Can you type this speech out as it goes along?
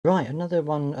Right, another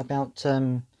one about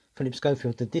Phillip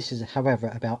Schofield. This is,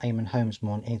 however, about Eamonn Holmes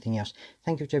more than anything else.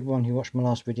 Thank you to everyone who watched my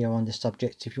last video on this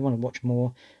subject. If you want to watch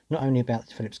more, not only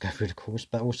about Phillip Schofield, of course,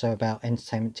 but also about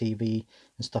entertainment TV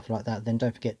and stuff like that, then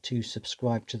don't forget to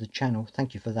subscribe to the channel.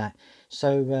 Thank you for that.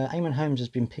 So, Eamonn Holmes has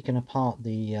been picking apart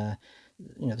the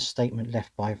the statement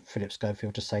left by Phillip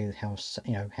Schofield to say how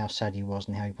how sad he was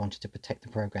and how he wanted to protect the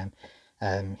program.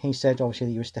 He said obviously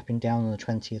that he was stepping down on the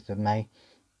 20th of May.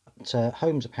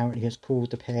 Holmes apparently has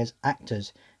called the pair's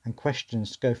actors and questioned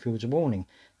Schofield's warning.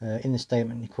 In the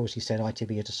statement, of course, he said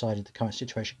ITV had decided the current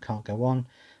situation can't go on,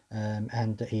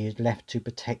 and that he is left to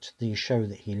protect the show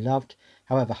that he loved.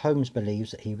 However, Holmes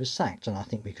believes that he was sacked, and I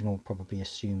think we can all probably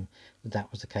assume that that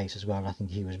was the case as well. I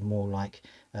think he was more like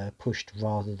pushed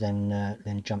rather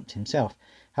than jumped himself.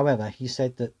 However, he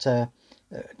said that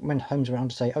when Holmes went on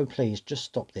to say, "Oh, please, just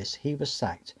stop this," he was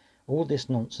sacked. All this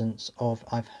nonsense of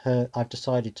I've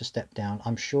decided to step down.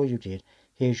 I'm sure you did.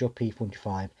 Here's your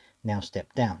P45. Now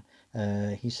step down.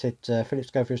 He said Phillip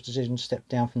Schofield's decision to step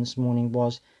down from this morning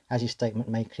was, as his statement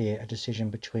made clear, a decision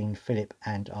between Phillip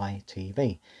and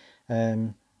ITV.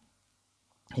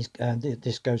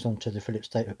 This goes on to the Phillip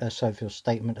Schofield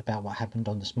statement about what happened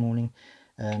on this morning.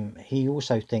 He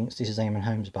also thinks, this is Eamonn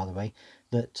Holmes by the way,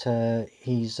 that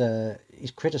he's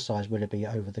criticised Willoughby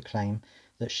over the claim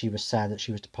that she was sad that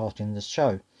she was departing the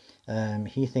show.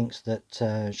 He thinks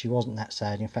that she wasn't that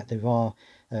sad. In fact, there are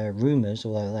rumours,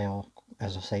 although they are,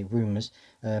 as I say, rumours,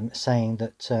 saying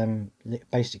that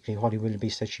basically Holly Willoughby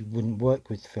said she wouldn't work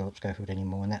with Phillip Schofield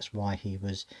anymore, and that's why he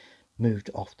was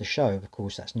moved off the show. Of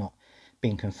course, that's not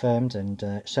been confirmed, and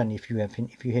certainly if you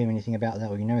hear anything about that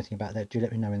or you know anything about that, do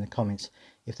let me know in the comments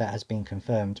if that has been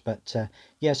confirmed. But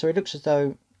yeah, so it looks as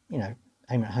though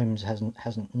Eamonn Holmes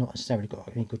hasn't not necessarily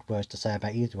got any good words to say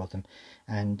about either of them,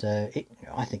 and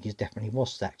I think he definitely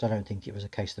was sacked. I don't think it was a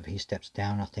case of he steps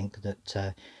down. I think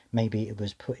that maybe it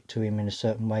was put to him in a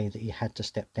certain way that he had to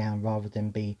step down rather than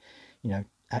be,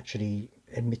 actually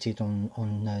admitted on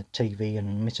TV and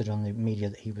admitted on the media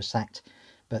that he was sacked.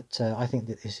 But I think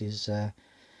that this is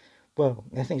well,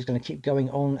 I think it's going to keep going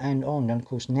on, and of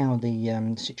course now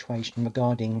the situation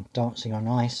regarding Dancing on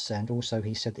Ice, and also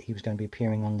he said that he was going to be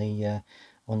appearing on the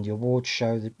awards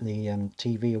show, the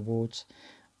TV awards.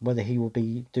 Whether he will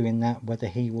be doing that, whether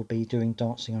he will be doing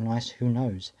Dancing on Ice, who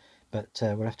knows? But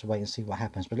we'll have to wait and see what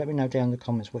happens. But let me know down in the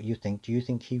comments what you think. Do you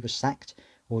think he was sacked,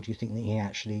 or do you think that he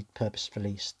actually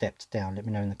purposefully stepped down? Let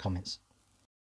me know in the comments.